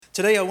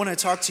Today I want to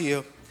talk to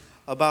you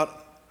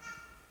about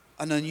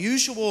an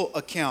unusual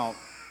account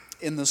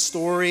in the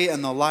story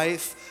and the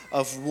life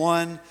of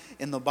one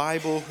in the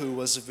Bible who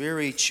was a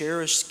very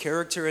cherished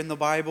character in the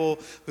Bible,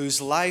 whose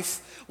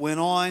life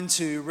went on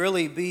to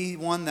really be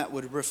one that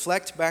would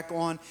reflect back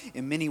on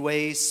in many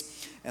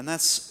ways, and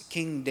that's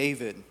King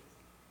David.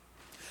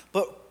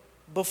 But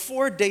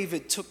before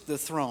David took the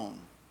throne,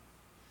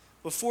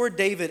 before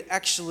David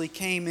actually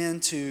came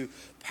into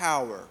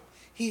power,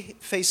 he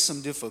faced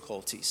some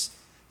difficulties.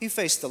 He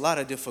faced a lot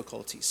of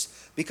difficulties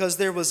because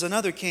there was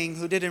another king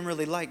who didn't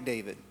really like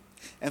David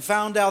and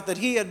found out that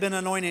he had been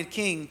anointed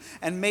king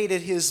and made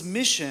it his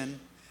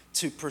mission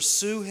to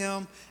pursue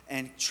him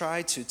and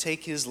try to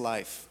take his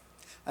life.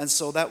 And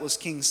so that was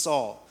King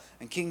Saul.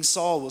 And King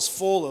Saul was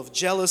full of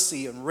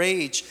jealousy and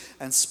rage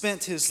and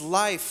spent his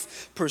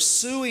life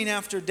pursuing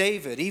after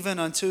David, even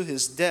unto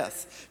his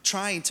death,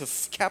 trying to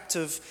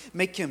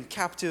make him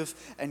captive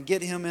and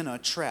get him in a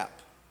trap.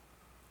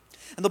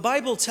 And the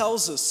Bible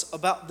tells us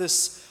about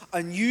this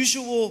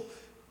unusual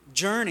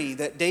journey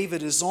that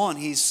David is on.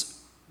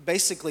 He's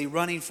basically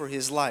running for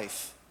his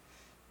life.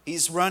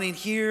 He's running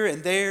here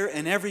and there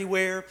and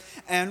everywhere.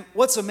 And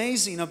what's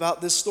amazing about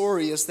this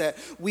story is that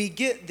we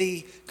get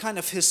the kind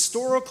of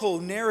historical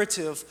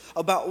narrative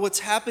about what's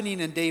happening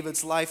in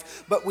David's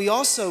life, but we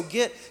also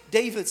get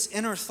David's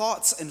inner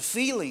thoughts and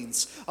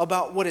feelings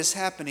about what is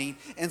happening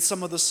in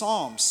some of the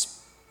Psalms.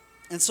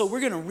 And so we're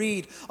going to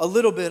read a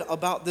little bit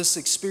about this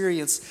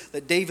experience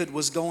that David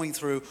was going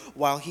through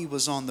while he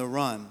was on the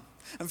run.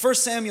 In 1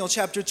 Samuel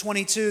chapter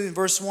 22 and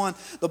verse 1,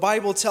 the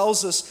Bible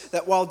tells us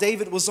that while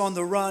David was on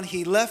the run,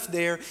 he left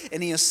there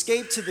and he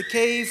escaped to the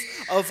cave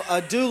of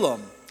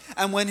Adullam.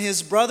 And when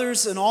his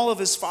brothers and all of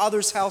his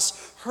father's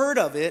house heard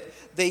of it,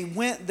 they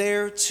went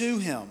there to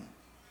him.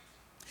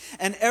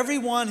 And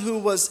everyone who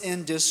was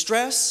in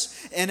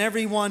distress, and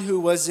everyone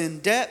who was in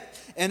debt,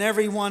 and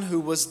everyone who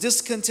was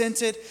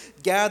discontented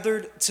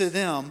gathered to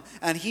them,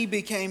 and he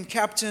became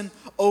captain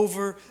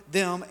over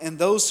them, and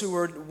those who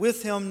were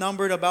with him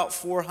numbered about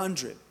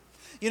 400.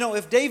 You know,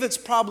 if David's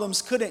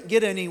problems couldn't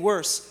get any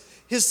worse,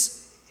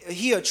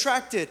 he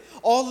attracted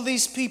all of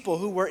these people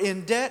who were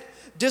in debt,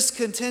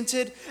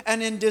 discontented,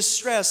 and in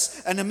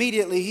distress, and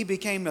immediately he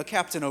became a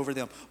captain over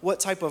them.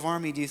 What type of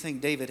army do you think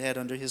David had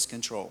under his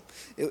control?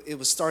 It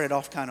was started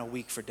off kind of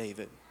weak for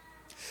David.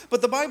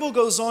 But the Bible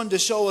goes on to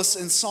show us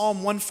in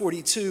Psalm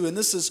 142, and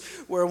this is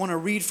where I want to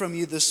read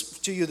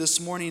to you this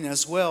morning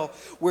as well,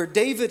 where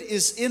David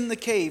is in the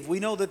cave. We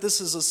know that this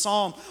is a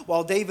psalm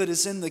while David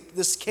is in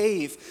this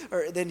cave,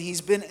 or then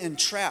he's been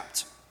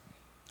entrapped.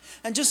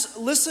 And just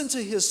listen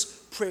to his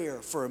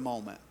prayer for a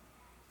moment.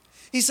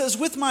 He says,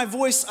 "With my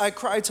voice I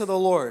cry to the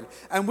Lord,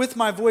 and with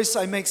my voice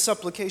I make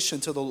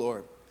supplication to the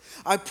Lord.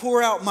 I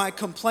pour out my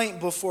complaint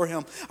before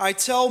him. I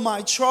tell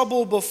my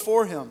trouble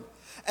before him.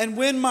 And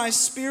when my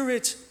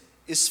spirit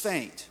is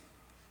faint,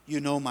 you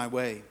know my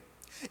way.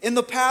 In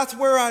the path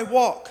where I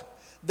walk,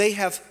 they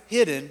have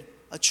hidden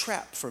a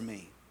trap for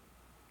me."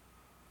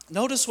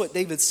 Notice what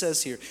David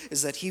says here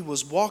is that he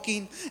was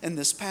walking in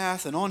this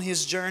path, and on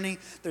his journey,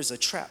 there's a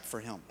trap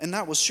for him. And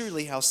that was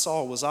surely how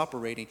Saul was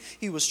operating.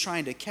 He was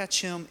trying to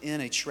catch him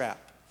in a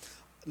trap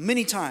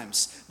many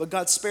times, but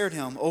God spared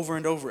him over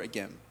and over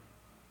again.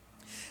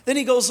 Then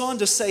he goes on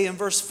to say in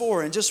verse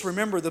 4, and just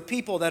remember the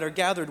people that are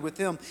gathered with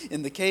him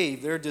in the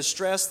cave. They're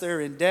distressed, they're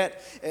in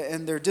debt,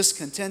 and they're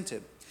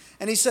discontented.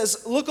 And he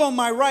says, "Look on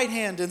my right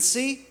hand and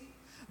see.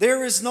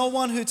 There is no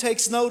one who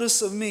takes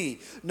notice of me.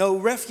 No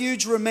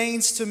refuge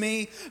remains to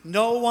me.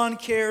 No one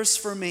cares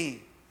for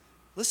me."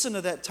 Listen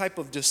to that type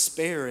of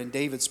despair in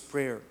David's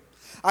prayer.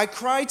 "I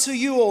cry to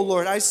you, O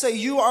Lord. I say,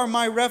 you are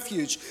my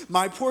refuge,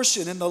 my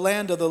portion in the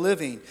land of the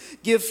living.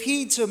 Give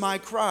heed to my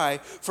cry,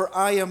 for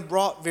I am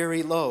brought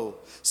very low.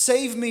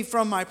 Save me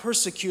from my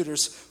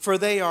persecutors, for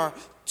they are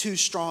too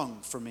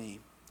strong for me.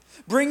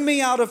 Bring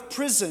me out of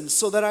prison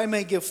so that I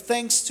may give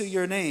thanks to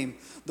your name.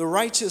 The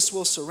righteous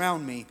will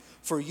surround me,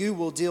 for you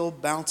will deal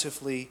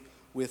bountifully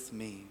with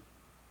me."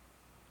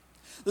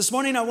 This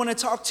morning I want to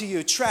talk to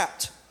you,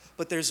 trapped,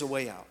 but there's a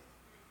way out.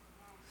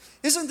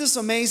 Isn't this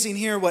amazing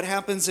here? What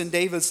happens in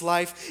David's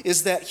life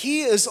is that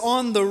he is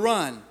on the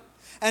run,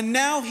 and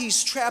now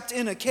he's trapped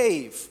in a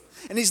cave.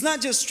 And he's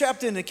not just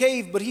trapped in a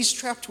cave, but he's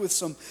trapped with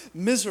some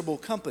miserable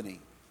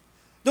company.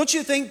 Don't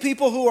you think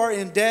people who are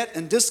in debt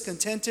and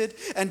discontented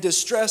and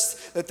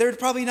distressed, that they're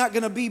probably not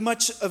going to be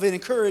much of an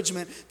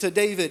encouragement to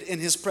David in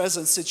his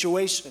present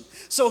situation?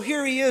 So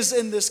here he is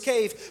in this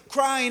cave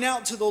crying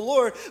out to the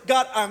Lord,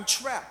 "God, I'm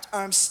trapped.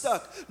 I'm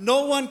stuck.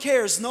 No one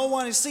cares. No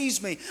one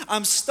sees me.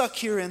 I'm stuck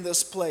here in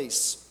this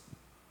place."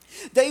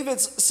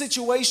 David's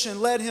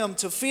situation led him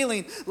to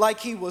feeling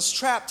like he was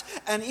trapped.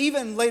 And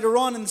even later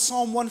on in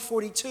Psalm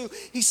 142,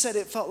 he said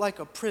it felt like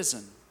a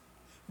prison.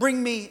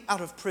 "Bring me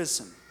out of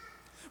prison.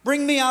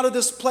 Bring me out of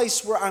this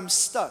place where I'm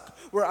stuck,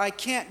 where I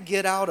can't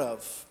get out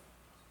of."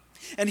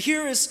 And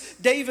here is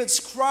David's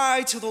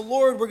cry to the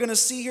Lord. We're going to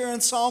see here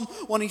in Psalm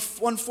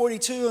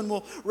 142, and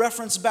we'll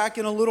reference back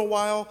in a little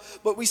while.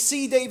 But we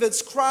see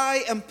David's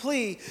cry and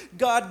plea,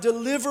 "God,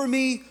 deliver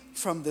me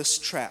from this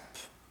trap."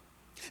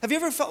 Have you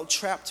ever felt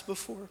trapped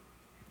before?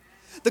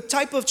 The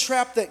type of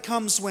trap that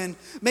comes when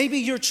maybe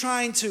you're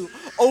trying to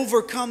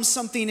overcome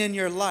something in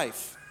your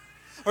life.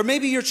 Or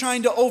maybe you're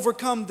trying to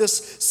overcome this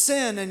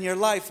sin in your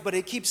life, but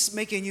it keeps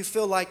making you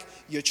feel like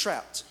you're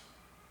trapped.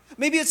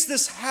 Maybe it's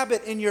this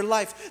habit in your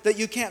life that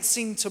you can't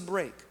seem to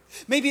break.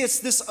 Maybe it's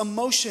this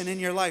emotion in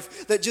your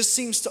life that just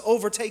seems to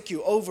overtake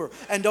you over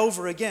and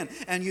over again,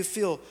 and you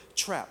feel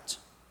trapped.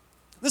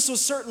 This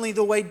was certainly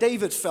the way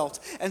David felt,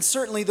 and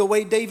certainly the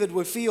way David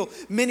would feel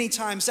many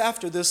times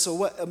after this,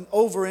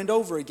 over and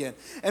over again.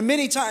 And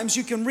many times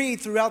you can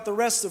read throughout the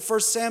rest of 1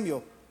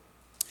 Samuel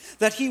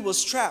that he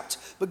was trapped,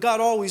 but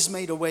God always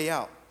made a way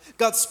out.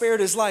 God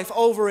spared his life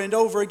over and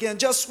over again.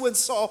 Just when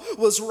Saul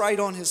was right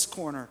on his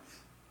corner,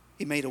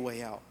 he made a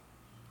way out.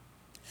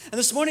 And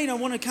this morning I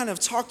want to kind of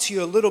talk to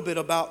you a little bit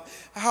about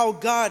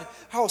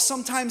how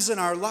sometimes in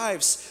our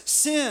lives,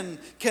 sin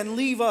can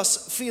leave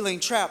us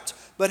feeling trapped,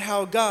 but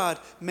how God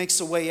makes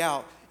a way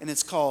out, and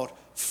it's called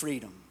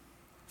freedom.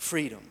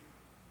 Freedom.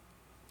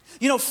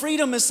 You know,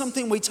 freedom is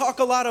something we talk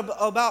about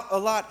a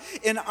lot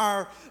in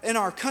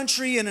our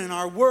country and in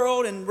our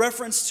world in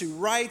reference to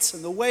rights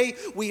and the way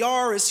we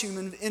are as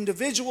human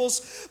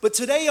individuals. But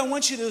today I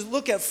want you to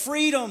look at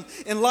freedom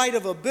in light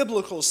of a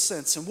biblical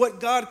sense and what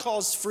God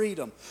calls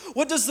freedom.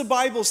 What does the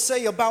Bible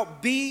say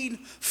about being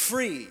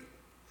free?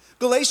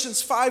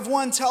 Galatians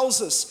 5:1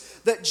 tells us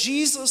that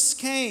Jesus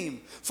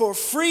came for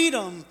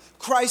freedom.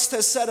 Christ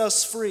has set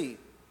us free.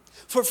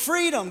 For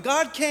freedom,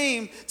 God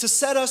came to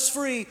set us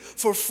free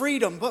for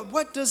freedom. But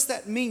what does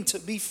that mean to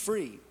be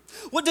free?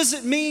 What does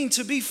it mean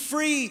to be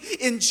free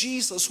in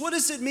Jesus? What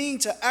does it mean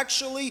to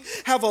actually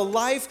have a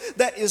life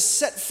that is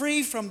set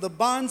free from the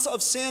bonds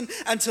of sin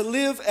and to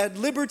live at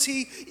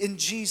liberty in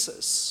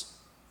Jesus?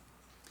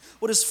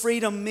 What does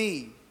freedom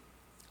mean?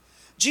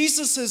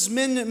 Jesus'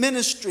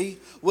 ministry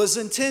was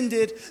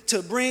intended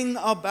to bring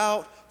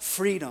about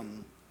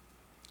freedom.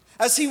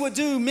 As he would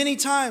do many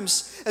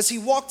times, as he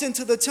walked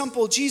into the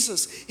temple,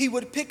 he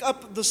would pick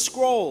up the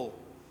scroll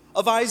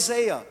of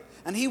Isaiah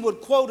and he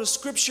would quote a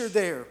scripture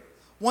there.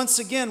 Once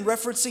again,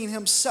 referencing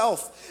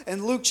himself.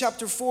 In Luke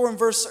chapter 4 and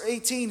verse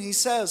 18, he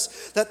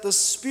says that the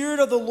Spirit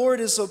of the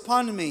Lord is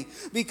upon me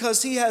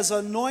because he has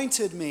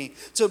anointed me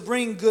to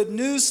bring good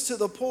news to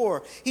the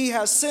poor. He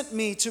has sent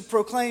me to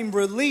proclaim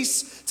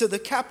release to the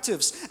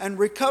captives and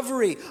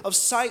recovery of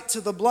sight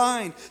to the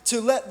blind, to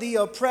let the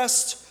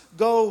oppressed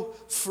go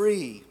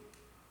free.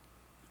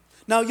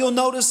 Now you'll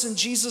notice in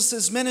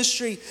Jesus'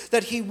 ministry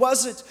that he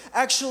wasn't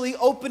actually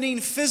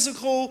opening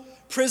physical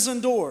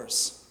prison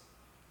doors.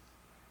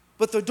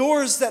 But the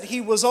doors that he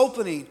was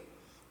opening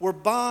were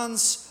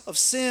bonds of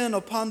sin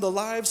upon the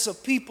lives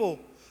of people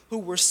who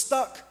were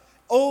stuck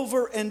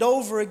over and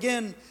over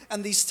again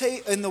in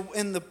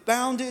the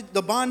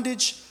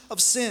bondage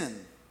of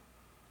sin.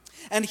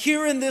 And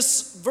here in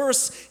this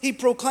verse, he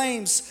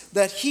proclaims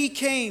that he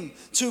came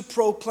to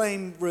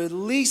proclaim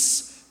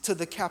release to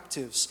the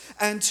captives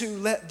and to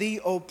let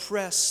the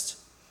oppressed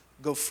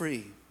go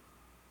free.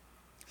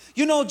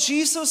 You know,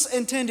 Jesus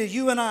intended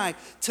you and I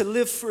to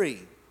live free.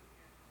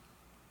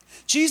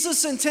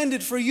 Jesus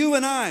intended for you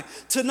and I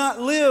to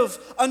not live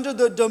under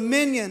the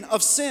dominion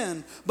of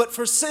sin, but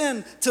for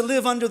sin to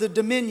live under the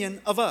dominion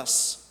of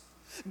us.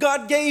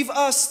 God gave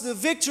us the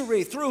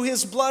victory through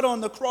his blood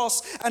on the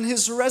cross and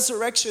his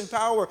resurrection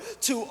power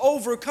to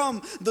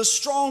overcome the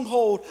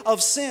stronghold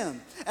of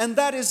sin. And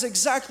that is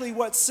exactly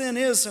what sin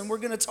is, and we're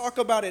going to talk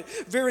about it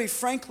very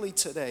frankly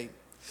today.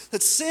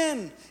 That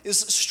sin is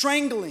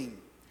strangling.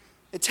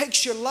 It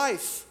takes your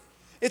life.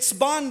 It's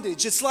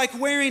bondage. It's like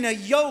wearing a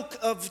yoke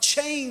of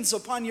chains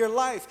upon your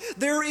life.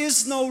 There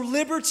is no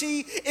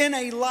liberty in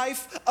a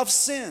life of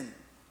sin.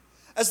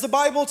 As the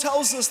Bible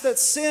tells us that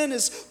sin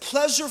is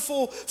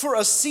pleasurable for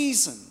a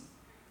season.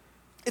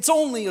 It's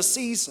only a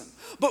season.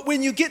 But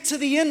when you get to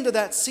the end of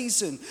that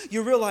season,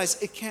 you realize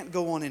it can't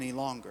go on any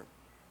longer.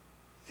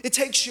 It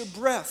takes your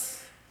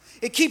breath.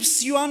 It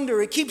keeps you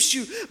under. It keeps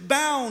you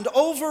bound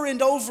over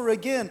and over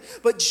again.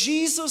 But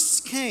Jesus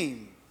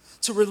came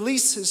to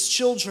release his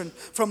children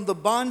from the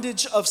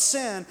bondage of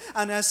sin,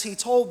 and as he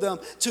told them,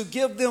 to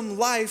give them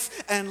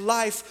life and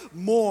life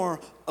more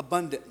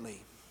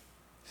abundantly.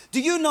 Do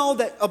you know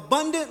that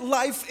abundant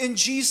life in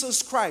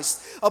Jesus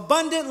Christ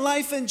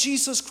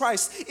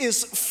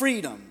is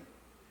freedom?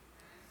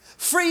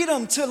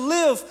 Freedom to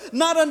live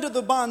not under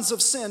the bonds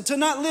of sin, to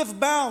not live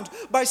bound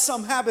by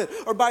some habit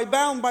or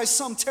bound by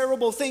some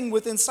terrible thing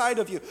within inside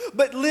of you,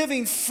 but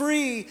living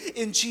free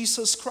in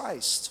Jesus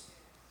Christ.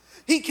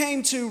 He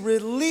came to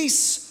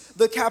release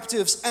the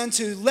captives and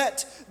to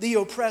let the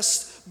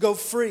oppressed go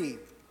free.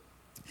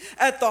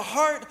 At the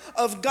heart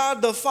of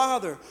God the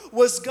Father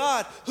was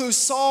God who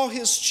saw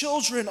his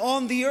children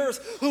on the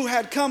earth who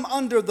had come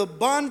under the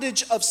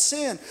bondage of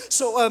sin.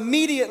 So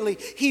immediately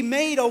he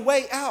made a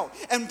way out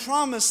and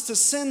promised to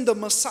send the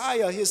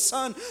Messiah, his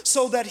son,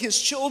 so that his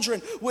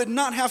children would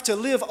not have to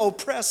live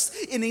oppressed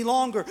any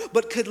longer,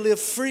 but could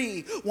live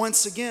free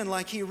once again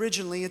like he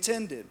originally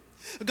intended.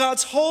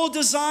 God's whole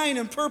design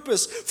and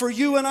purpose for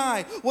you and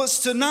I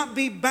was to not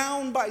be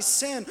bound by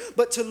sin,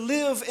 but to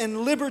live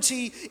in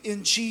liberty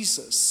in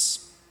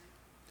Jesus.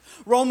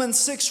 Romans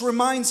 6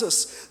 reminds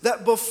us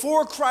that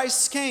before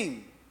Christ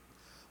came,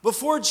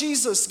 before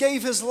Jesus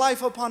gave his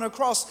life upon a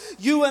cross,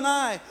 you and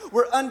I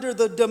were under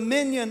the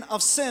dominion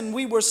of sin.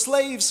 We were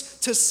slaves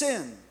to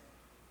sin,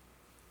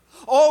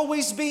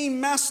 always being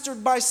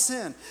mastered by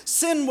sin.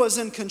 Sin was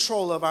in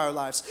control of our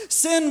lives.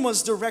 Sin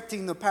was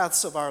directing the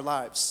paths of our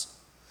lives.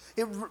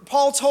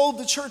 Paul told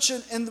the church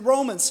in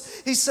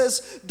Romans, he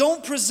says,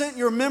 don't present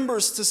your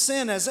members to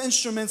sin as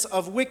instruments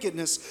of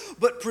wickedness,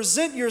 but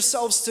present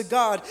yourselves to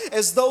God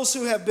as those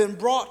who have been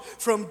brought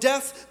from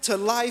death to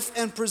life,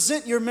 and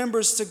present your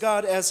members to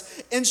God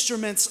as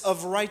instruments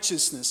of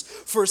righteousness.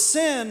 For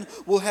sin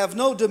will have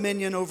no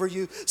dominion over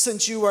you,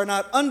 since you are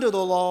not under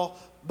the law,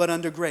 but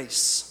under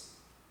grace.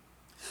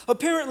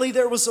 Apparently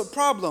there was a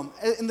problem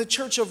in the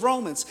church of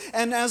Romans,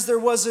 and as there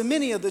was in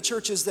many of the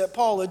churches that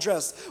Paul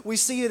addressed. We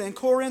see it in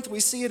Corinth, we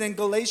see it in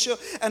Galatia,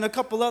 and a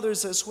couple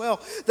others as well,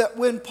 that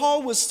when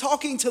Paul was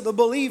talking to the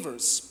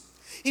believers,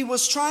 he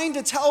was trying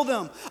to tell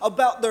them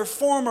about their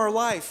former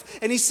life.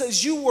 And he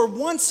says, you were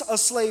once a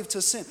slave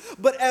to sin.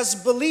 But as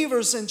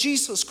believers in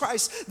Jesus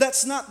Christ,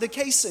 that's not the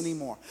case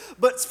anymore.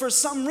 But for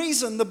some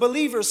reason, the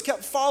believers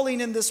kept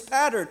falling in this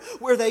pattern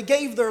where they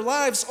gave their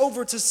lives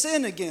over to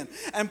sin again.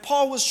 And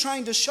Paul was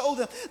trying to show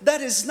them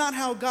that is not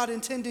how God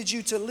intended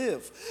you to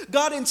live.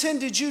 God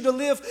intended you to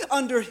live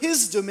under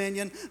his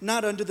dominion,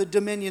 not under the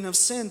dominion of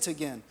sin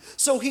again.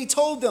 So he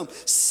told them,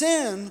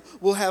 sin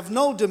will have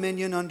no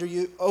dominion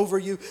over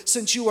you,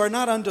 since you are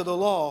not under the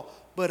law,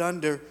 but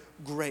under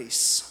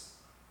grace.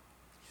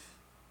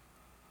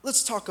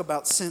 Let's talk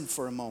about sin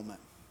for a moment.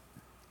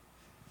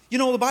 You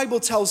know, the Bible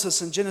tells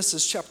us in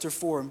Genesis chapter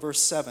 4 and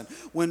verse 7,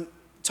 when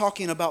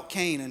talking about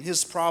Cain and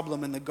his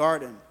problem in the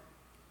garden,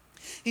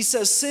 he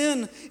says,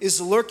 sin is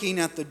lurking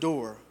at the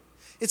door.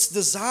 Its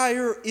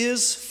desire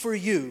is for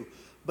you,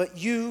 but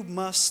you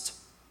must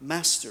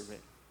master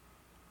it.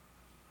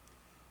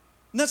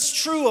 And that's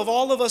true of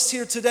all of us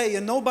here today,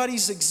 and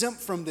nobody's exempt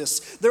from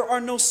this. There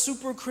are no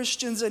super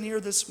Christians in here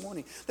this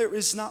morning. There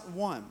is not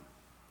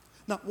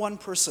one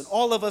person.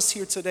 All of us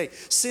here today,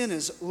 sin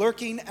is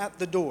lurking at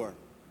the door.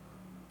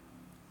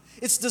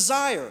 Its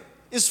desire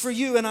is for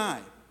you and I.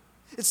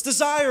 Its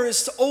desire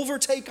is to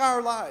overtake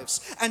our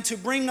lives and to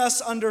bring us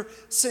under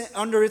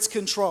its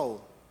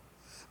control.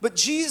 But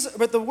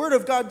the Word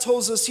of God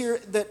tells us here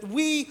that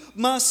we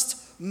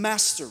must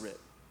master it.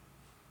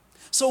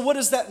 So what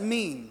does that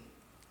mean?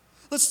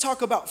 Let's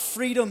talk about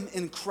freedom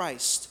in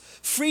Christ.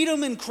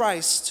 Freedom in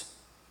Christ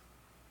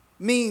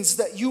means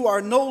that you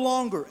are no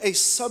longer a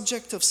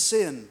subject of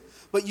sin,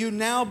 but you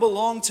now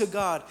belong to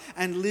God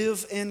and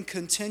live in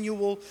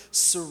continual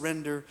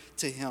surrender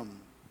to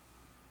him.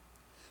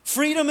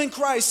 Freedom in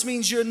Christ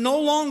means you're no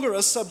longer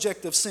a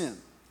subject of sin.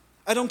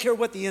 I don't care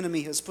what the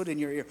enemy has put in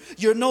your ear.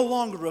 You're no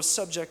longer a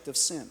subject of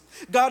sin.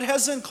 God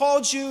hasn't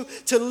called you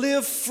to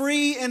live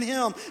free in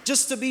him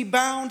just to be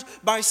bound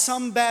by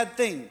some bad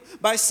thing,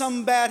 by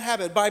some bad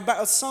habit, by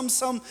some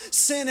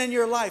sin in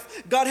your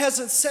life. God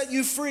hasn't set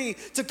you free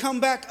to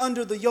come back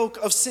under the yoke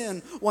of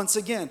sin once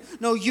again.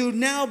 No, you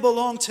now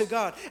belong to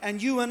God,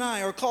 and you and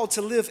I are called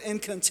to live in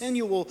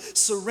continual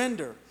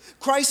surrender.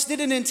 Christ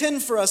didn't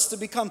intend for us to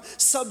become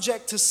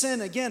subject to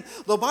sin again.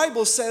 The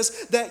Bible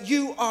says that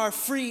you are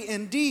free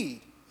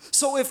indeed.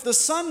 So if the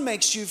Son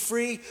makes you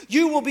free,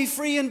 you will be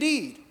free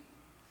indeed.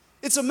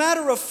 It's a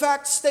matter of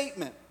fact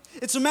statement.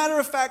 It's a matter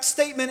of fact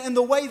statement in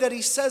the way that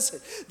he says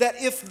it. That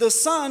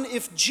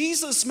if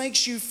Jesus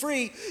makes you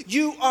free,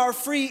 you are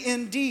free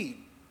indeed.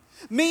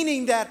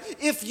 Meaning that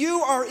if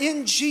you are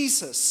in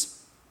Jesus,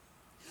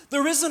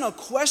 there isn't a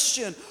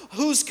question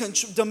whose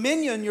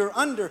dominion you're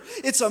under.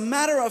 It's a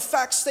matter of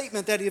fact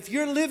statement that if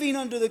you're living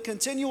under the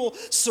continual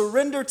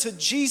surrender to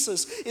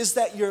Jesus, is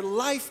that your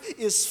life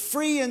is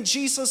free in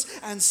Jesus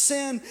and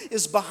sin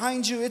is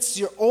behind you. It's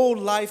your old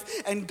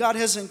life, and God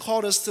hasn't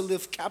called us to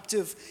live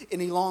captive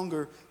any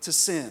longer to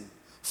sin.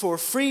 For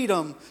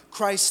freedom,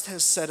 Christ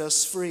has set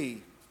us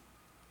free.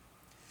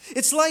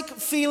 It's like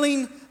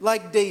feeling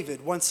like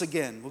David. Once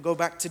again, we'll go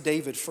back to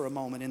David for a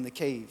moment in the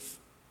cave.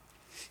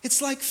 It's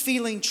like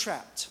feeling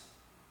trapped.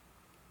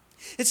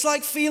 It's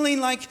like feeling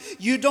like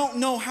you don't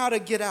know how to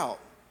get out.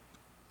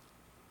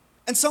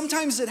 And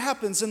sometimes it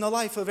happens in the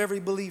life of every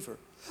believer.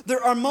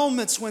 There are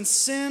moments when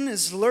sin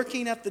is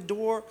lurking at the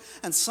door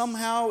and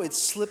somehow it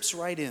slips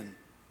right in.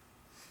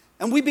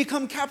 And we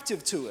become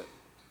captive to it.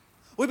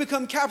 We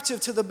become captive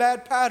to the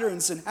bad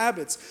patterns and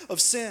habits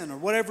of sin or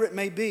whatever it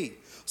may be.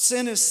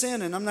 Sin is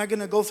sin, and I'm not going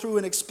to go through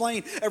and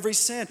explain every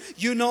sin.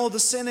 You know the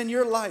sin in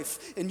your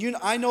life, and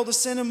I know the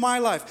sin in my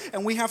life,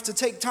 and we have to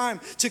take time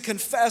to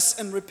confess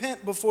and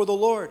repent before the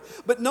Lord.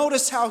 But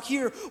notice how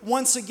here,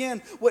 once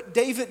again, what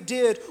David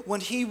did when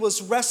he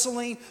was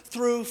wrestling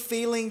through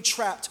feeling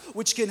trapped,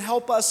 which can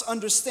help us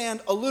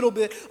understand a little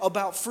bit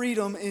about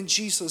freedom in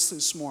Jesus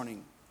this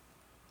morning.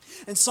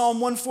 In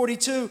Psalm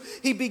 142,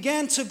 he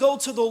began to go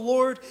to the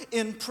Lord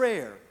in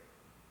prayer.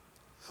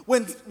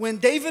 When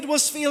David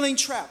was feeling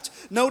trapped,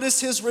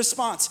 notice his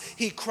response.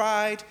 He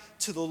cried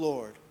to the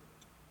Lord.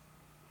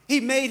 He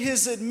made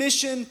his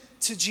admission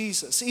to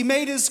Jesus. He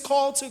made his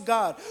call to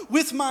God.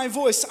 With my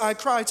voice, I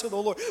cry to the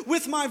Lord.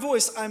 With my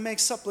voice, I make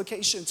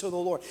supplication to the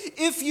Lord.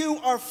 If you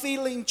are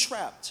feeling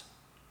trapped,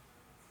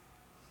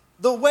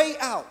 the way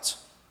out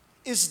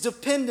is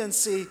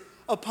dependency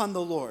upon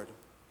the Lord.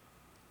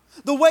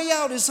 The way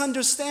out is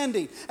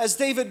understanding, as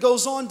David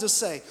goes on to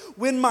say,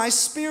 when my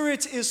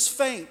spirit is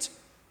faint,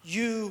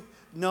 you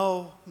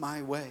know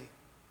my way.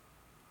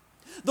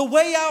 The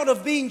way out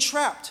of being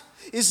trapped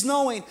is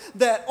knowing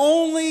that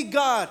only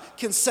God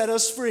can set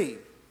us free.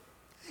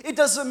 It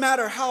doesn't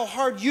matter how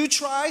hard you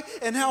try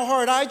and how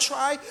hard I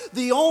try.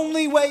 The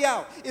only way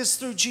out is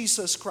through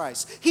Jesus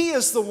Christ. He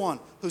is the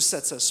one who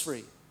sets us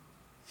free.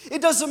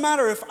 It doesn't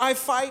matter if I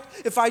fight,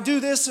 if I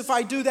do this, if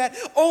I do that.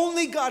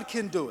 Only God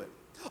can do it.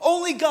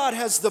 Only God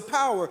has the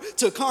power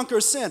to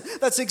conquer sin.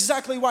 That's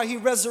exactly why he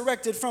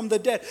resurrected from the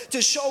dead,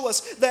 to show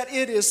us that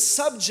it is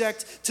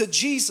subject to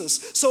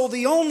Jesus. So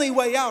the only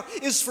way out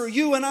is for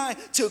you and I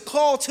to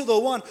call to the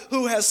one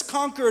who has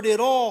conquered it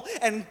all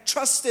and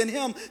trust in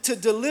him to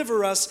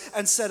deliver us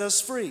and set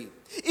us free.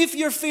 If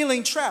you're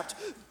feeling trapped,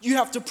 you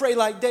have to pray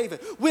like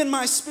David. When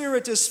my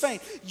spirit is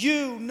faint,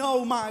 you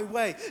know my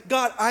way.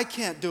 God, I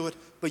can't do it,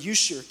 but you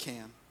sure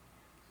can.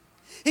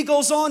 He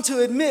goes on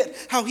to admit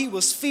how he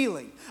was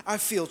feeling. I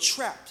feel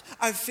trapped.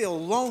 I feel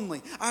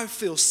lonely. I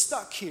feel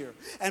stuck here.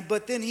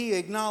 But then he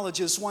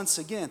acknowledges once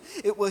again,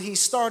 he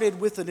started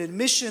with an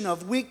admission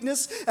of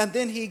weakness, and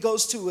then he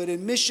goes to an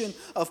admission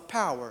of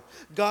power.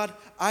 God,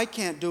 I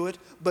can't do it,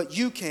 but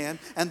you can.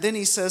 And then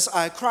he says,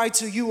 I cry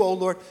to you, O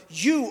Lord.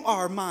 You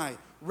are my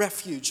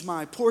refuge,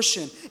 my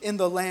portion in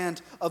the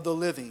land of the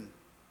living.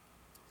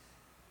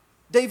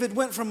 David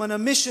went from an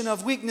admission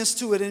of weakness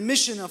to an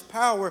admission of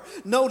power,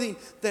 noting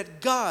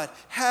that God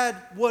had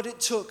what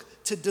it took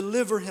to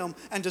deliver him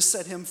and to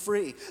set him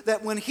free.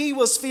 That when he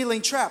was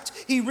feeling trapped,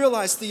 he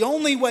realized the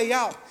only way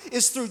out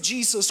is through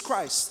Jesus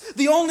Christ.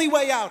 The only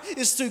way out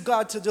is through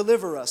God to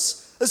deliver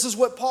us. This is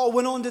what Paul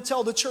went on to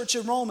tell the church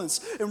in Romans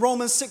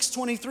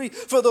 6:23.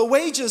 For the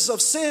wages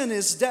of sin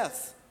is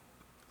death.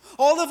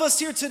 All of us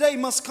here today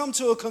must come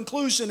to a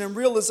conclusion and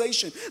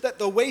realization that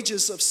the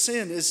wages of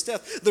sin is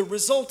death. The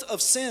result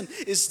of sin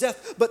is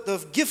death, but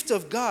the gift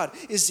of God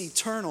is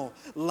eternal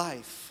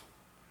life.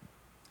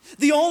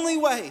 The only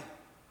way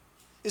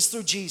is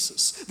through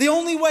Jesus. The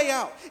only way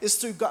out is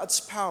through God's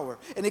power.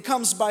 And it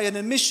comes by an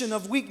admission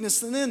of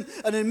weakness and then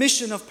an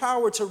admission of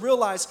power to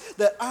realize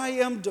that I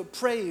am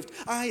depraved.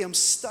 I am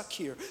stuck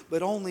here,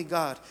 but only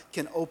God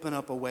can open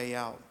up a way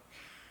out.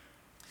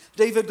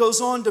 David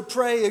goes on to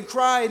pray and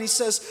cry, and he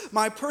says,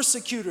 my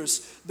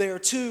persecutors, they are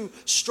too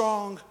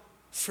strong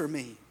for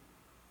me.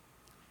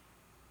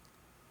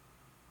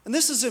 And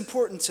this is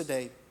important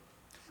today.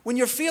 When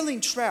you're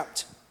feeling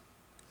trapped,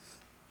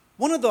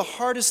 one of the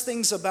hardest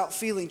things about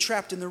feeling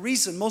trapped, and the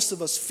reason most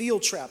of us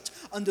feel trapped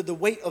under the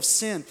weight of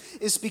sin,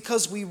 is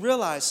because we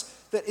realize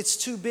that it's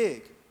too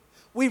big.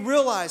 We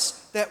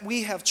realize that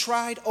we have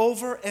tried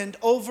over and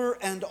over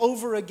and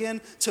over again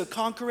to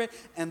conquer it,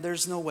 and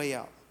there's no way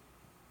out.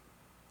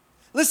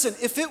 Listen,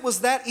 if it was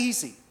that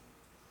easy,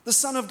 the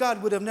Son of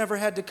God would have never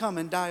had to come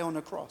and die on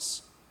a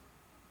cross.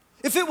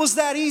 If it was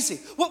that easy,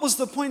 what was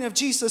the point of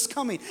Jesus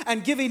coming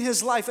and giving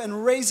his life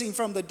and raising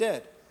from the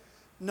dead?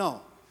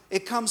 No,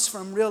 it comes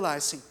from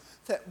realizing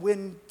that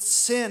when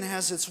sin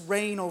has its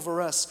reign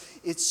over us,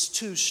 it's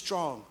too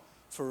strong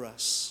for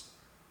us.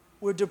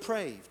 We're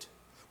depraved.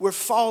 We're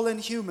fallen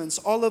humans,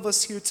 all of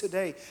us here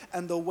today,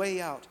 and the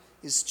way out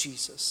is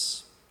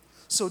Jesus.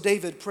 So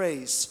David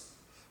prays,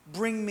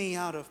 bring me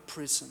out of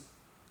prison,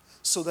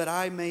 so that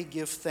I may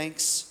give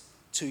thanks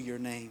to your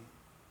name.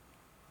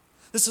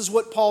 This is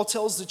what Paul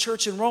tells the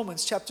church in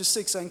Romans chapter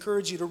 6. I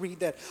encourage you to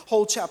read that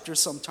whole chapter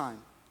sometime.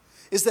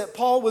 Is that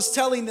Paul was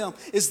telling them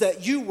is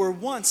that you were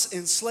once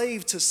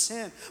enslaved to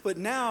sin, but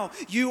now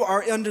you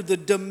are under the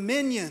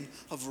dominion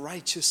of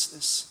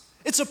righteousness.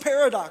 It's a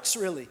paradox,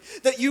 really,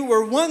 that you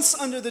were once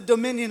under the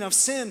dominion of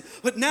sin,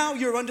 but now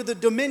you're under the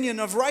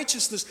dominion of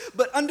righteousness.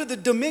 But under the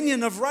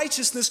dominion of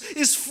righteousness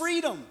is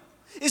freedom.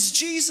 Is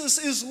Jesus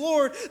is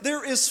Lord,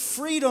 there is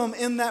freedom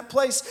in that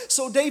place.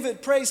 So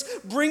David prays,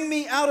 bring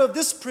me out of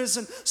this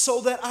prison so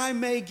that I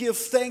may give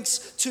thanks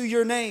to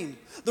your name.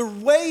 The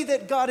way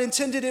that God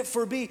intended it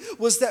for me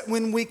was that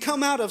when we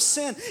come out of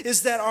sin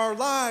is that our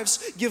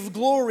lives give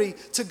glory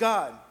to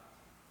God.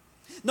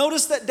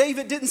 Notice that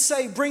David didn't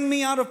say, bring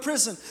me out of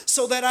prison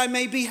so that I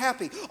may be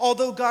happy,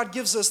 although God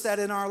gives us that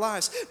in our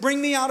lives.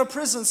 Bring me out of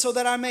prison so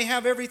that I may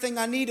have everything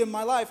I need in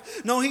my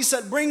life. No, he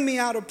said, bring me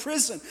out of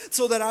prison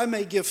so that I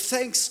may give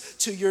thanks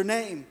to your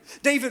name.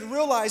 David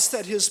realized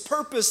that his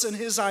purpose and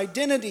his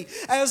identity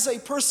as a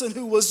person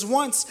who was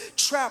once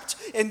trapped,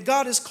 and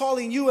God is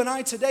calling you and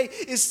I today,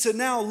 is to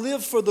now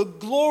live for the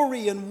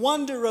glory and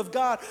wonder of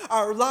God.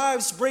 Our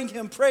lives bring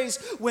him praise.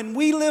 When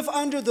we live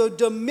under the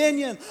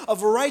dominion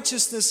of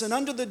righteousness and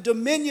under under the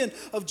dominion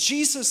of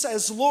Jesus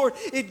as Lord,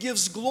 it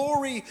gives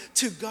glory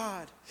to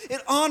God.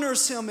 It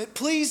honors Him. It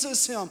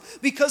pleases Him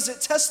because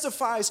it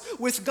testifies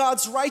with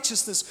God's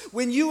righteousness.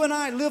 When you and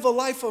I live a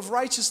life of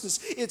righteousness,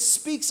 it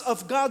speaks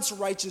of God's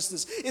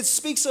righteousness. It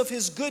speaks of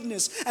His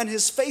goodness and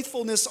His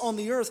faithfulness on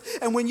the earth.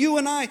 And when you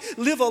and I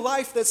live a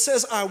life that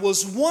says, I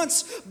was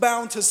once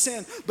bound to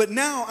sin, but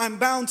now I'm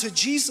bound to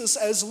Jesus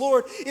as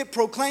Lord, it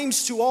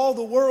proclaims to all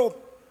the world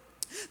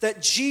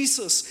that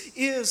Jesus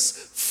is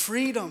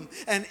freedom,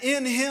 and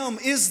in Him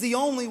is the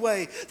only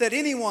way that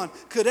anyone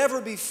could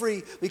ever be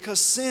free, because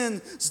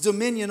sin's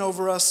dominion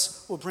over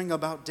us will bring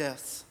about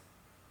death.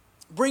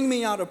 Bring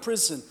me out of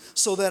prison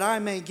so that I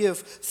may give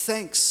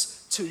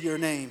thanks to your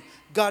name.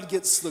 God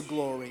gets the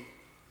glory.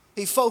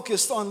 He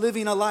focused on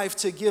living a life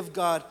to give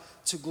God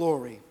to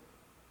glory.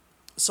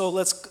 So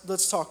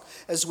let's talk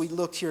as we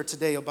look here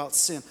today about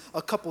sin.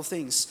 A couple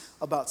things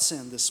about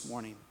sin this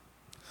morning.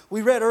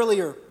 We read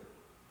earlier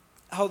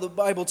how the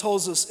Bible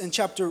tells us in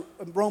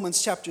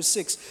Romans chapter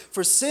 6,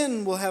 for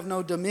sin will have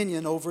no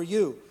dominion over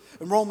you.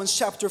 In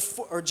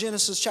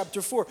Genesis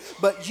chapter 4,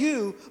 but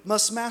you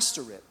must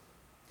master it.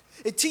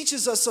 It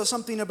teaches us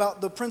something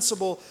about the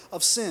principle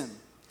of sin,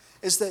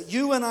 is that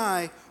you and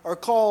I are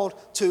called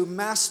to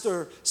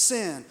master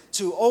sin,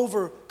 to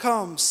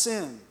overcome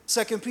sin.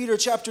 2 Peter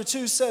chapter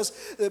 2 says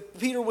that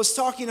Peter was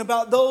talking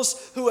about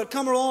those who had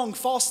come along,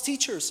 false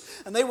teachers,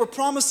 and they were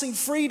promising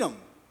freedom.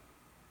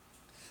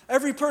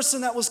 Every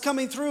person that was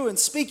coming through and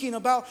speaking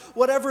about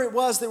whatever it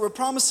was, they were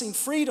promising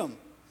freedom.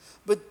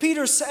 But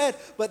Peter said,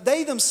 but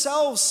they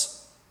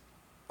themselves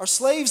are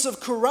slaves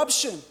of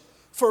corruption,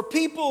 for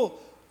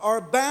people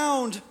are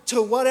bound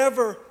to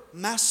whatever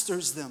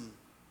masters them.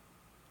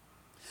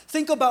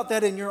 Think about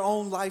that in your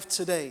own life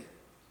today.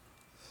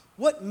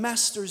 What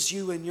masters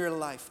you in your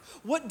life?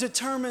 What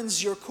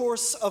determines your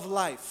course of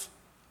life?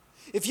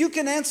 If you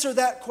can answer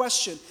that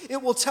question,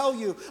 it will tell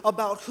you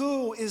about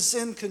who is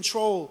in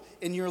control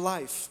in your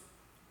life.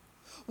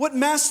 What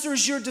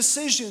masters your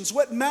decisions?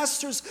 What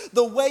masters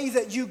the way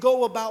that you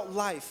go about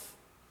life?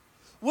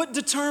 What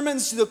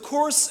determines the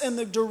course and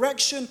the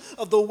direction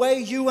of the way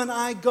you and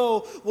I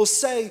go will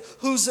say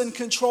who's in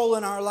control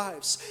in our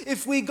lives.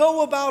 If we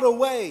go about a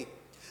way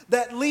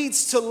that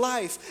leads to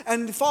life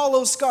and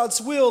follows God's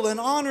will and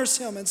honors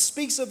Him and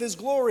speaks of His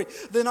glory,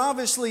 then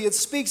obviously it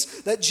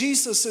speaks that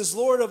Jesus is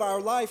Lord of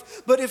our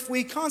life. But if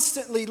we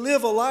constantly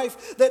live a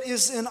life that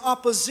is in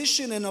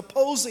opposition and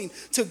opposing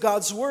to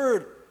God's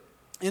word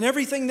and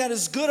everything that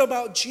is good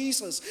about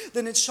Jesus,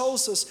 then it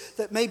shows us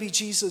that maybe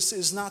Jesus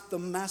is not the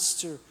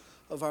master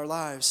of our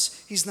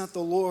lives. He's not the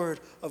Lord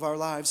of our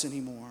lives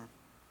anymore.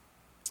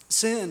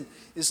 Sin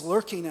is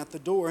lurking at the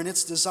door, and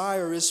its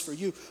desire is for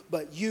you,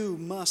 but you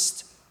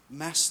must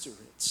master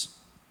it.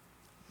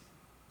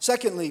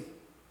 Secondly,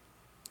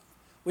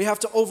 we have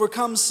to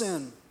overcome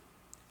sin.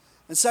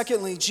 And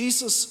secondly,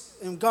 Jesus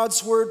in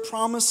God's word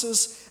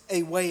promises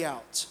a way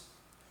out.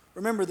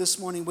 Remember this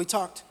morning we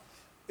talked,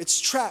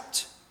 it's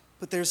trapped,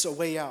 but there's a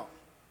way out.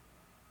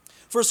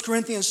 1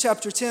 Corinthians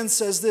chapter 10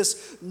 says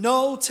this,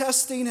 no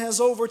testing has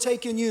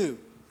overtaken you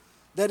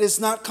that is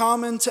not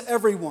common to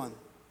everyone.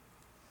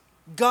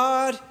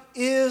 God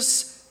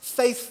is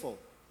faithful.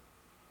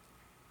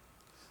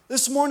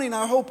 This morning,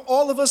 I hope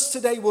all of us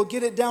today will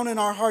get it down in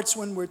our hearts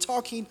when we're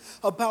talking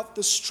about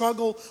the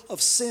struggle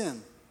of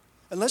sin.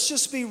 And let's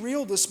just be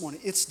real this morning.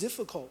 It's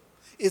difficult.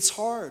 It's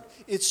hard.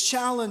 It's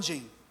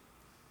challenging.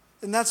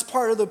 And that's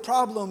part of the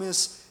problem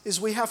is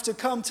we have to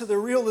come to the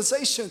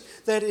realization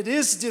that it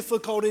is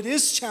difficult, it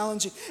is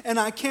challenging, and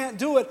I can't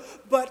do it.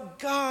 But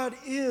God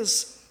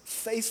is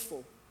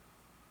faithful.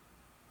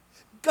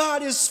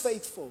 God is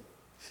faithful.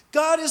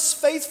 God is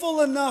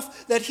faithful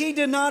enough that He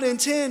did not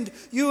intend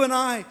you and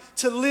I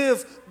to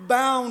live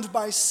bound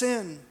by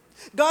sin.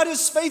 God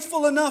is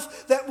faithful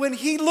enough that when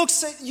He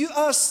looks at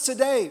us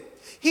today,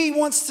 He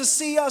wants to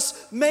see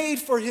us made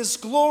for His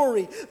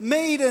glory,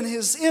 made in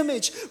His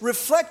image,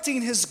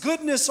 reflecting His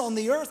goodness on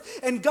the earth.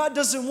 And God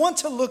doesn't want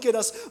to look at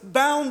us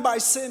bound by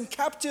sin,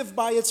 captive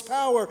by its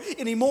power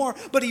anymore,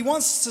 but He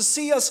wants to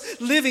see us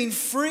living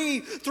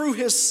free through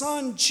His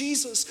Son,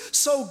 Jesus.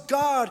 So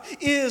God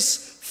is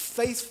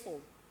faithful.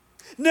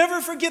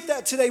 Never forget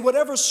that today.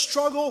 Whatever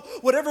struggle,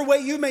 whatever way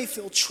you may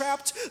feel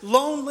trapped,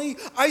 lonely,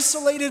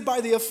 isolated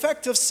by the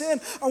effect of sin,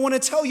 I want to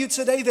tell you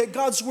today that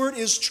God's word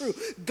is true.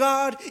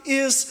 God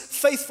is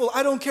faithful.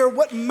 I don't care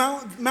what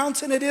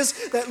mountain it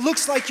is that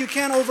looks like you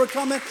can't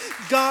overcome it.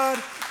 God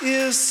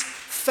is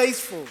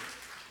faithful.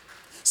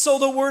 So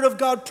the word of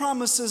God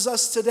promises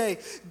us today,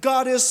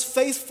 God is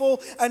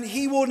faithful and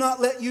He will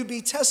not let you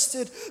be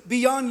tested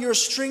beyond your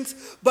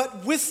strength,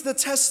 but with the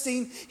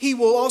testing, He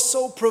will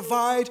also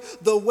provide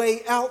the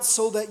way out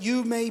so that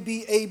you may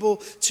be able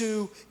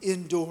to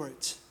endure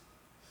it.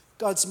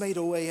 God's made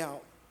a way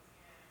out.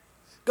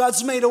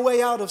 God's made a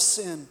way out of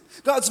sin.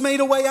 God's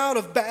made a way out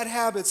of bad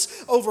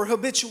habits, over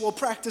habitual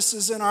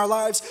practices in our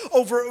lives,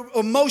 over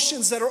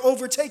emotions that are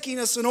overtaking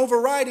us and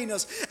overriding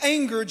us,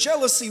 anger,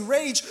 jealousy,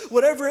 rage,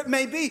 whatever it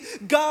may be.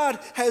 God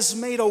has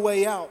made a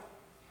way out.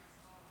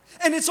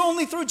 And it's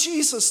only through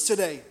Jesus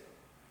today.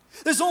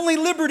 There's only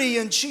liberty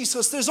in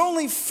Jesus. There's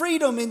only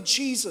freedom in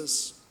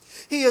Jesus.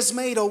 He has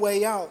made a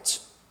way out.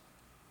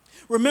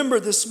 Remember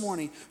this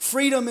morning,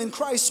 freedom in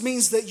Christ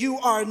means that you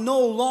are no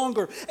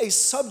longer a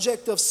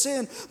subject of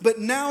sin, but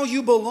now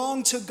you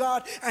belong to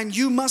God and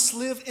you must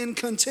live in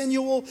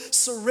continual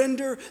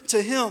surrender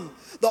to Him.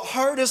 The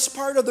hardest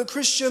part of the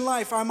Christian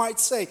life, I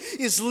might say,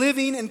 is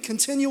living in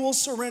continual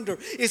surrender.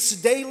 It's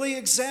daily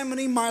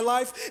examining my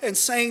life and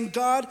saying,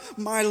 God,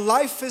 my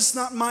life is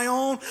not my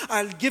own.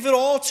 I give it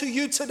all to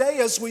you today.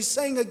 As we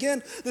sang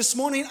again this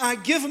morning, I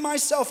give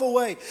myself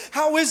away.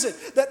 How is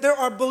it that there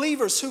are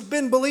believers who've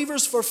been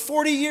believers for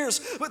 40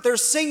 years, but they're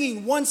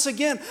singing once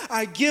again,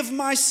 I give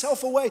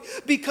myself away?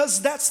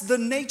 Because that's the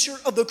nature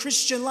of the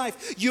Christian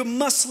life. You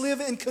must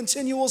live in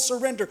continual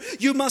surrender.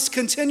 You must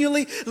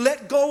continually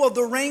let go of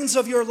the reins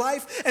of your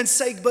life and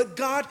say, but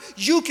God,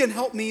 you can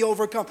help me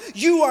overcome.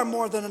 You are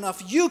more than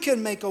enough. You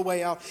can make a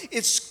way out.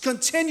 It's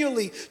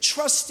continually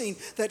trusting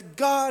that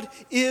God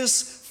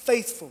is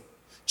faithful.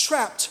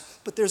 Trapped,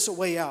 but there's a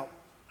way out.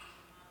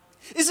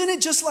 Isn't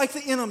it just like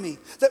the enemy,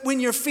 that when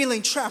you're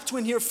feeling trapped,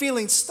 when you're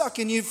feeling stuck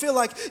and you feel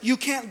like you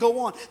can't go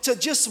on, to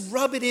just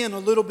rub it in a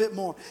little bit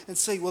more and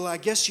say, well, I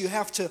guess you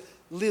have to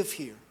live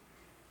here.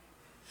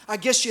 I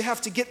guess you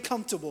have to get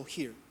comfortable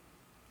here.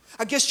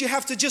 I guess you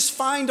have to just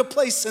find a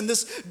place in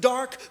this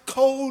dark,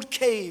 cold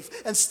cave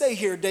and stay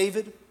here,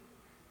 David.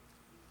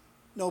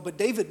 No, but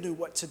David knew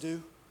what to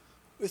do.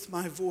 With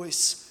my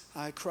voice,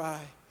 I cry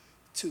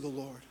to the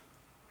Lord.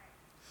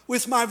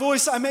 With my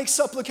voice, I make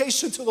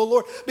supplication to the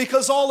Lord,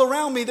 because all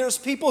around me, there's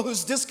people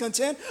who's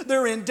discontent,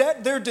 they're in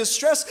debt, they're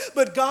distressed,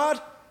 but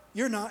God,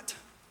 you're not.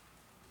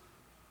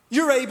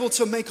 You're able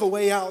to make a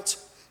way out,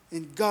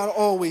 and God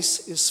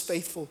always is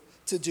faithful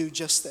to do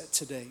just that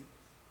today.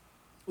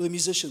 Will the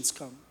musicians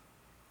come?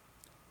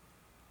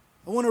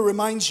 I want to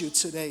remind you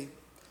today,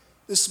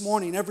 this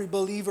morning, every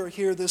believer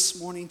here this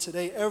morning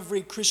today,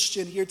 every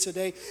Christian here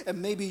today,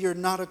 and maybe you're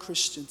not a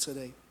Christian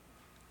today.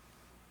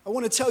 I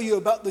want to tell you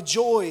about the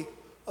joy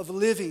of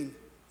living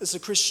as a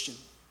Christian.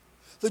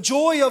 The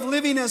joy of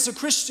living as a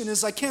Christian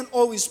is I can't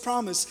always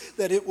promise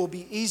that it will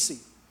be easy.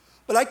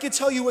 But I can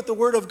tell you what the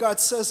Word of God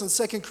says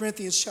in 2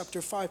 Corinthians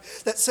chapter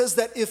 5, that says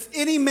that if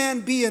any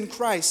man be in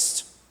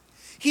Christ,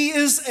 he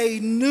is a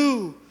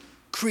new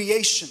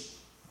creation.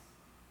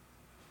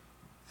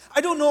 I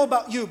don't know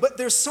about you, but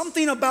there's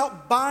something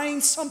about buying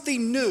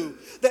something new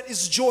that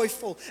is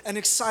joyful and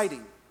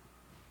exciting.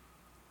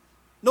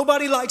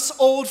 Nobody likes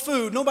old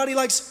food. Nobody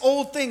likes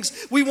old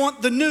things. We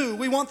want the new.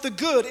 We want the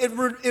good.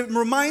 It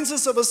reminds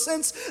us of a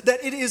sense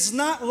that it is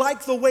not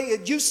like the way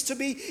it used to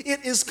be.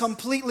 It is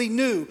completely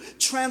new,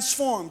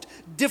 transformed,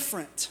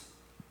 different.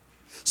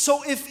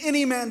 So if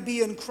any man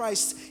be in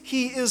Christ,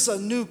 he is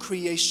a new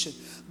creation.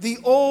 The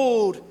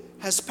old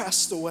has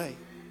passed away,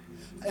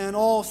 and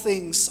all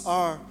things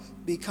are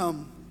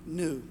become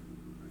new.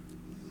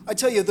 I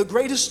tell you, the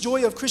greatest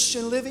joy of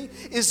Christian living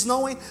is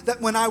knowing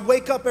that when I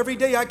wake up every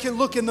day, I can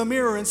look in the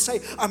mirror and say,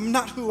 I'm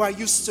not who I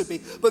used to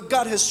be, but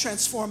God has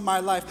transformed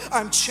my life.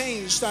 I'm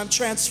changed, I'm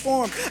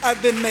transformed,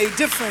 I've been made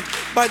different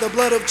by the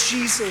blood of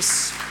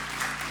Jesus.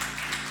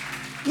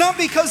 Not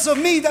because of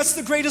me. That's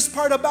the greatest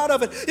part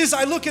about it, is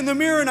I look in the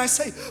mirror and I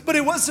say, but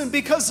it wasn't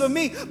because of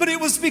me, but it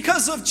was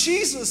because of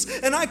Jesus.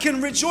 And I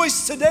can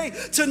rejoice today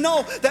to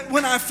know that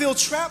when I feel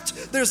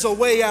trapped, there's a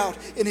way out,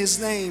 and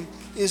His name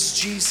is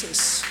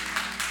Jesus.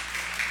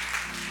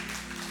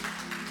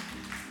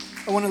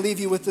 I want to leave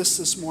you with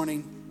this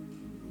morning.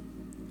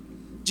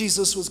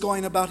 Jesus was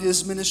going about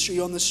His ministry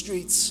on the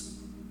streets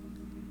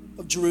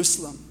of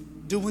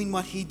Jerusalem, doing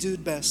what He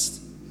did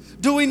best.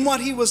 Doing what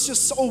He was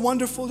just so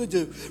wonderful to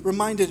do.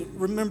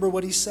 Remember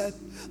what He said?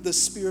 The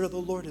Spirit of the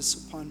Lord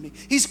is upon me.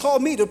 He's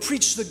called me to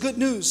preach the good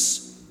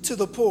news to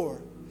the poor.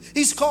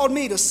 He's called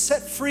me to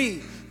set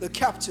free the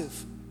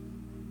captive.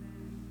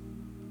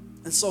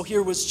 And so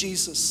here was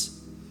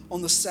Jesus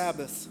on the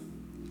Sabbath.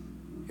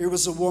 Here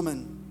was a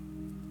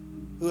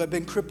woman who had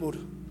been crippled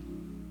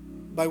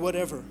by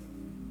whatever,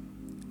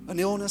 an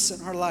illness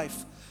in her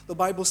life. The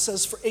Bible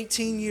says for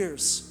 18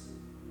 years.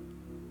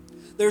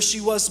 There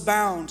she was,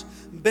 bound,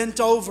 bent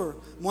over,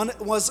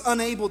 was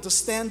unable to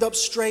stand up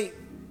straight.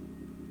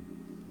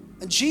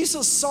 And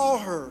Jesus saw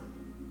her.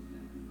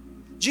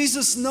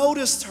 Jesus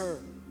noticed her.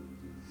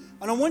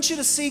 And I want you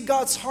to see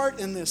God's heart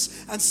in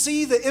this and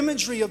see the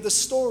imagery of the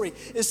story.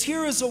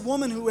 Here is a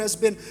woman who has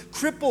been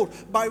crippled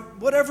by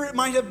whatever it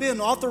might have been,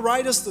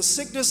 arthritis, the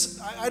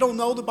sickness, I don't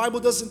know, the Bible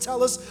doesn't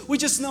tell us. We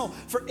just know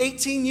for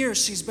 18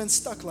 years she's been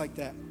stuck like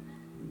that.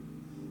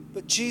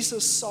 But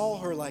Jesus saw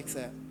her like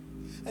that.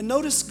 And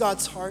notice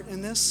God's heart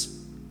in this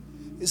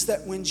is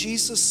that when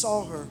Jesus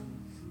saw her,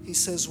 He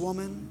says,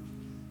 woman,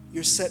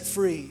 you're set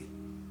free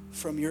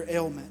from your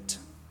ailment.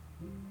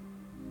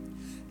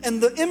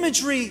 And the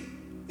imagery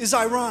is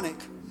ironic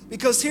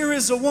because here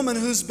is a woman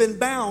who's been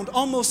bound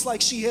almost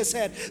like she has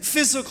had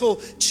physical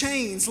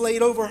chains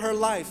laid over her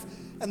life.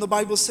 And the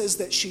Bible says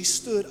that she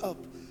stood up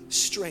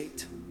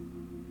straight.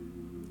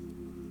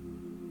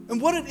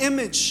 And what an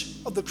image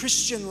of the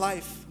Christian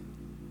life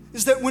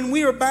is that when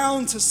we are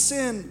bound to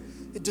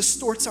sin It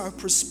distorts our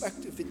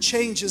perspective. It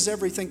changes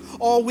everything.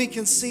 All we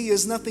can see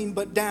is nothing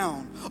but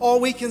down. All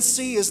we can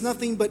see is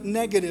nothing but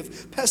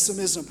negative,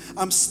 pessimism.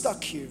 I'm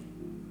stuck here.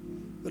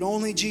 But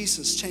only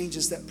Jesus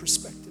changes that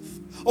perspective.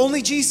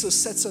 Only Jesus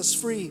sets us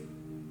free.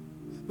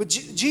 But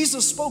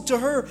Jesus spoke to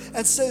her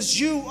and says,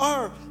 you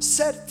are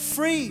set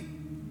free.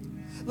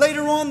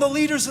 Later on, the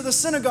leaders of the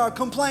synagogue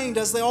complained,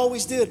 as they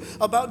always did,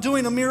 about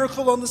doing a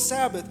miracle on the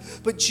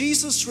Sabbath. But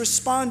Jesus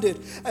responded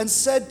and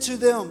said to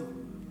them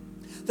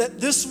that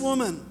this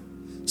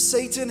woman,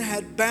 Satan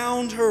had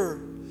bound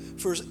her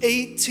for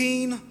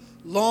 18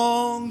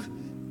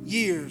 long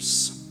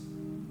years,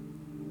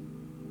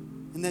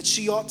 and that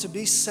she ought to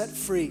be set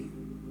free.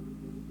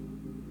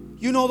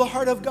 You know the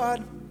heart of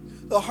God?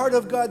 The heart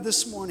of God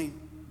this morning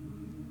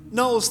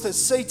knows that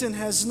Satan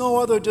has no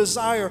other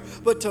desire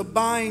but to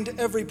bind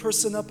every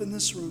person up in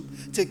this room,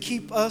 to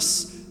keep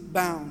us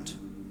bound,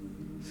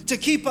 to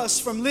keep us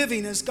from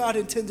living as God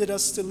intended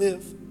us to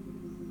live.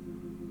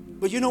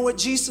 But you know what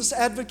Jesus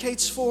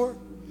advocates for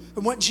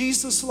and what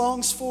Jesus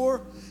longs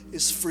for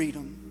is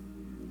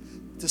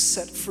freedom, to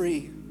set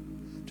free,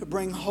 to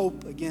bring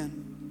hope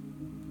again.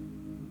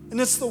 And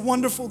it's the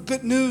wonderful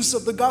good news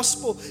of the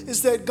gospel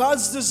is that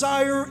God's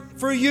desire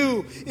for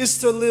you is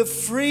to live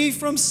free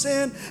from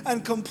sin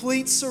and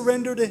complete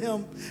surrender to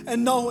Him,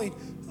 and knowing,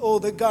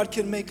 that God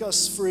can make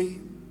us free.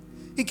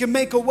 He can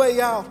make a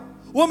way out.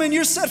 Woman,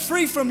 you're set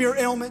free from your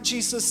ailment,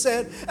 Jesus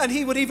said. And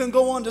He would even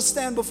go on to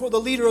stand before the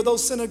leader of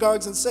those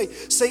synagogues and say,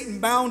 Satan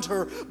bound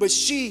her, but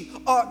she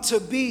ought to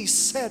be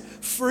set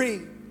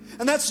free.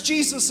 And that's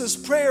Jesus'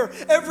 prayer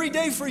every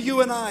day for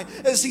you and I.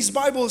 As His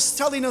Bible is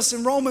telling us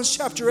in Romans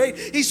chapter 8,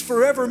 He's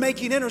forever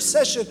making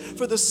intercession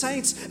for the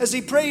saints. As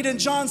He prayed in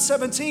John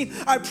 17,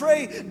 I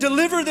pray,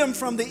 deliver them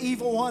from the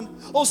evil one.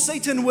 Oh,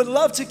 Satan would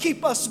love to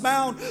keep us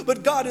bound,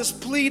 but God is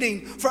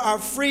pleading for our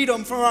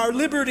freedom, for our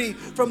liberty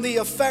from the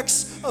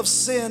effects of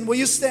sin. Will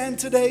you stand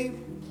today?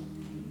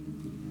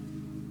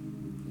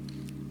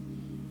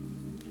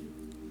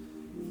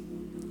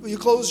 Will you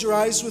close your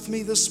eyes with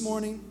me this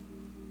morning?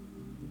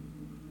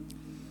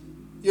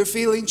 You're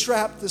feeling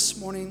trapped this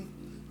morning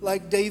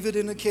like David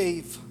in a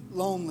cave,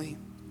 lonely.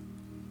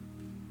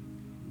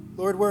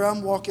 Lord, where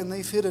I'm walking,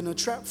 they've hidden a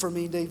trap for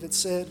me, David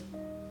said.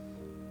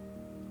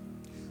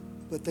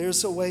 But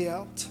there's a way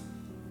out.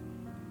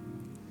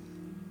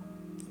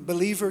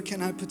 Believer,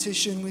 can I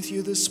petition with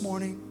you this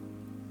morning?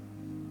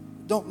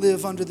 Don't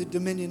live under the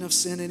dominion of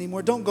sin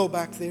anymore. Don't go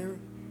back there.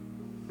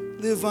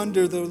 Live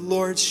under the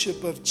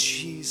lordship of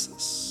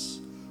Jesus.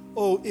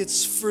 Oh,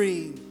 it's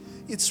free.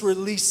 It's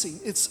releasing.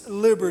 It's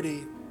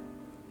liberty.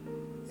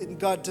 And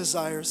God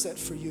desires that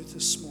for you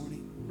this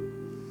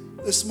morning.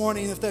 This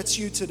morning, if that's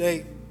you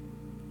today,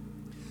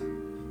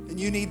 and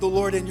you need the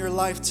Lord in your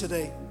life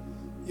today,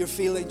 you're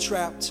feeling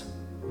trapped,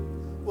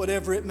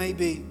 whatever it may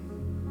be.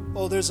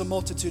 Oh, there's a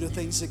multitude of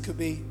things it could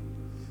be.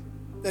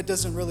 That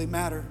doesn't really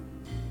matter.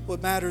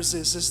 What matters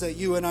is that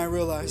you and I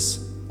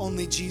realize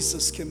only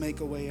Jesus can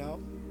make a way out.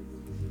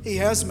 He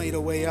has made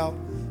a way out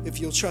if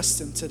you'll trust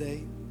Him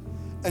today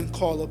and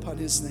call upon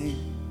His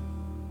name.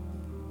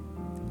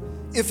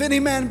 If any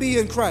man be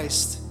in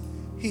Christ,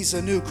 he's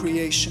a new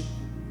creation.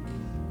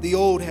 The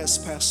old has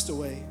passed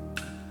away.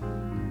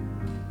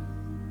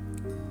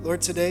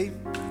 Lord, today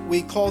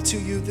we call to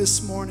you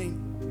this morning.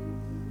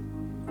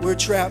 We're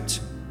trapped.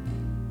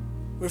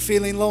 We're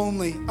feeling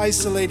lonely,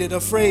 isolated,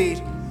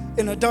 afraid,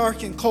 in a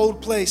dark and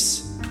cold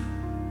place.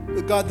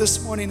 But God,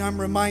 this morning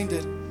I'm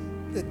reminded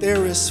that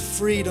there is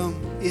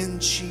freedom in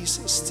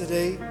Jesus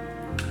today.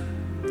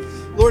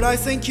 Lord, I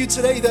thank you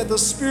today that the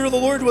Spirit of the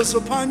Lord was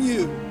upon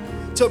you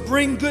to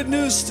bring good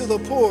news to the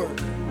poor,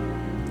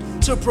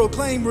 to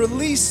proclaim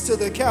release to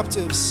the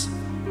captives,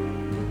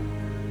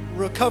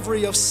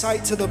 recovery of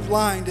sight to the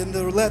blind, and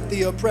to let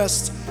the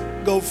oppressed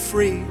go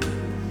free.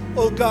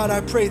 Oh God,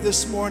 I pray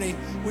this morning,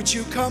 would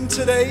you come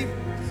today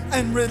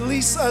and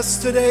release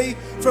us today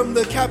from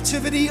the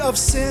captivity of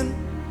sin?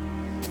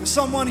 If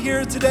someone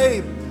here today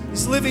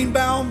is living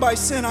bound by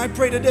sin, I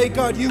pray today,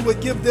 God, you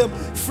would give them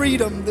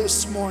freedom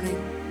this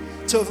morning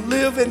to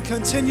live in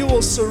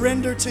continual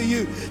surrender to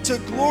you, to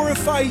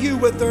glorify you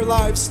with their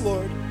lives,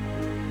 Lord.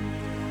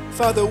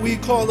 Father, we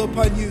call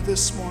upon you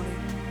this morning.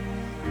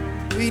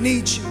 We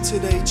need you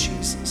today,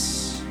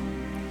 Jesus.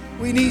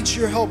 We need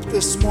your help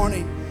this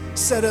morning.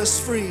 Set us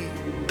free.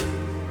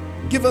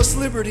 Give us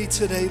liberty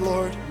today,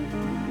 Lord,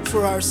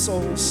 for our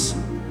souls.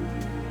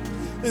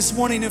 This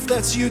morning, if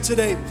that's you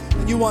today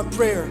and you want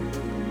prayer,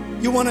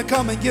 you want to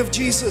come and give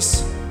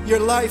Jesus your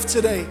life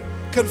today,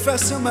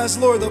 confess Him as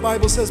Lord. The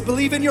Bible says,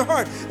 believe in your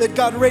heart that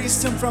God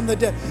raised Him from the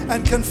dead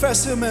and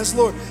confess Him as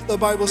Lord. The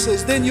Bible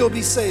says, then you'll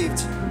be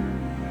saved.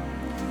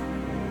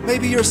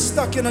 Maybe you're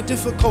stuck in a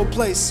difficult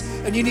place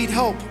and you need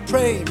help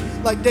praying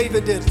like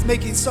David did,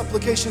 making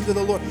supplication to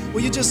the Lord.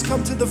 Will you just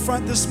come to the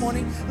front this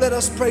morning? Let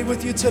us pray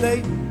with you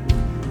today.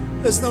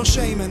 There's no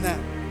shame in that.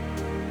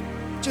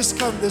 Just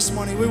come this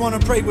morning. We want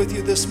to pray with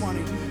you this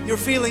morning. You're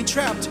feeling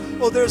trapped.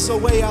 Oh, there's a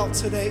way out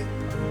today.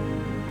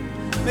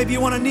 Maybe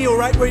you want to kneel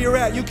right where you're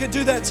at. You could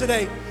do that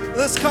today.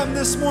 Let's come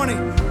this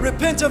morning,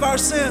 repent of our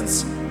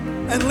sins,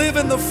 and live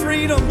in the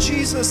freedom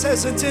Jesus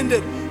has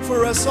intended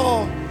for us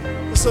all.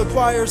 As the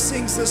choir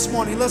sings this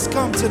morning, let's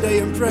come today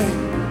and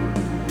pray.